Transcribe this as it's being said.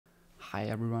Hi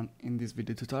everyone, in this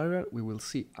video tutorial we will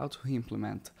see how to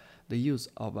implement the use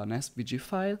of an SVG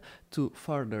file to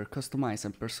further customize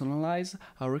and personalize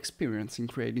our experience in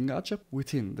creating objects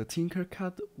within the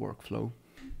TINKERCAD workflow.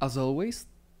 As always,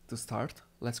 to start,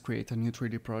 let's create a new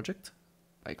 3D project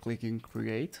by clicking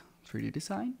Create 3D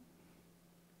Design.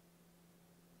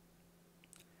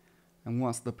 And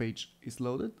once the page is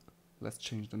loaded, let's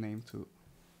change the name to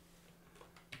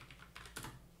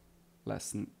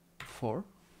Lesson 4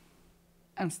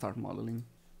 and start modeling.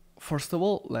 First of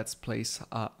all, let's place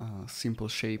a simple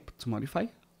shape to modify,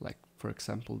 like for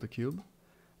example the cube.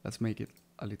 Let's make it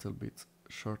a little bit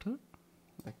shorter,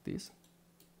 like this,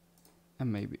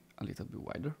 and maybe a little bit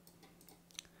wider.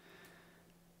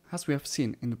 As we have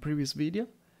seen in the previous video,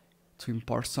 to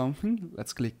import something,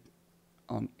 let's click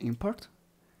on Import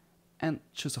and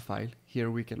choose a file. Here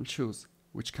we can choose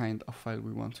which kind of file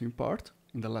we want to import.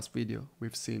 In the last video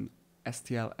we've seen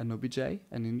STL and OBJ,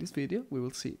 and in this video we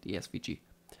will see the SVG.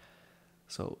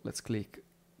 So let's click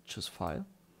Choose File,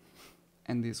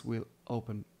 and this will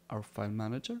open our file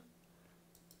manager.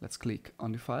 Let's click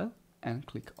on the file and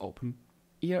click Open.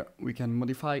 Here we can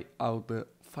modify how the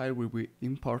file will be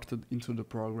imported into the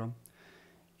program.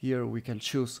 Here we can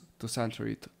choose to center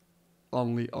it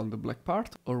only on the black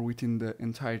part or within the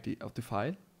entirety of the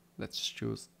file. Let's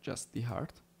choose just the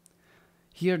heart.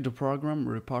 Here the program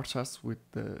reports us with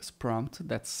this prompt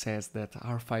that says that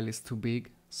our file is too big,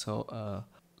 so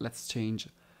let's change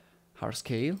our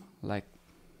scale, like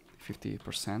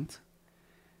 50%.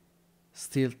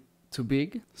 Still too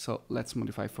big, so let's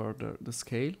modify further the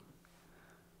scale,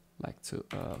 like to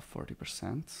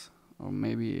 40%, or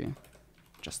maybe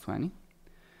just 20.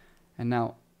 And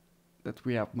now that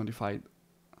we have modified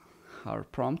our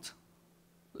prompt,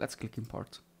 let's click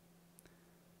Import.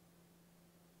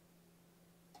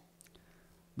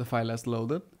 The file has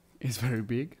loaded, it's very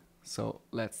big, so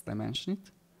let's dimension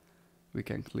it. We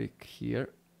can click here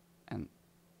and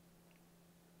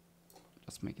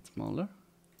just make it smaller.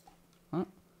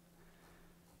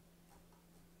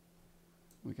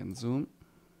 We can zoom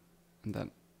and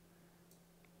then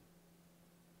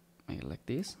make it like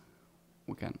this.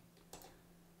 We can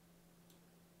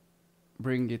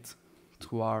bring it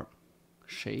to our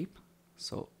shape,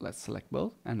 so let's select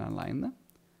both and align them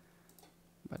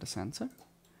by the center.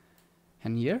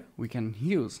 And here we can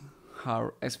use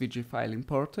our SVG file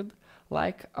imported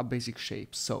like a basic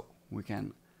shape. So we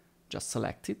can just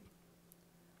select it,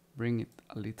 bring it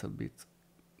a little bit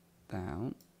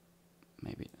down,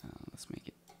 maybe let's make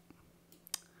it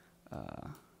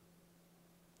a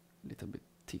little bit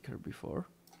thicker before.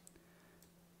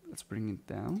 Let's bring it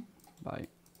down by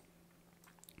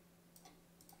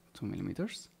 2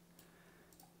 millimeters.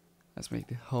 Let's make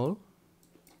the whole,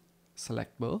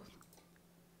 select both,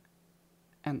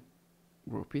 and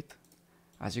group it.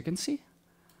 As you can see,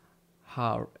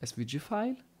 our SVG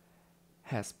file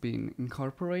has been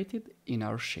incorporated in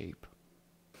our shape.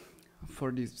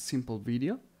 For this simple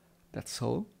video, that's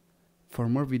all. For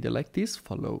more video like this,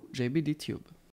 follow JBD Tube.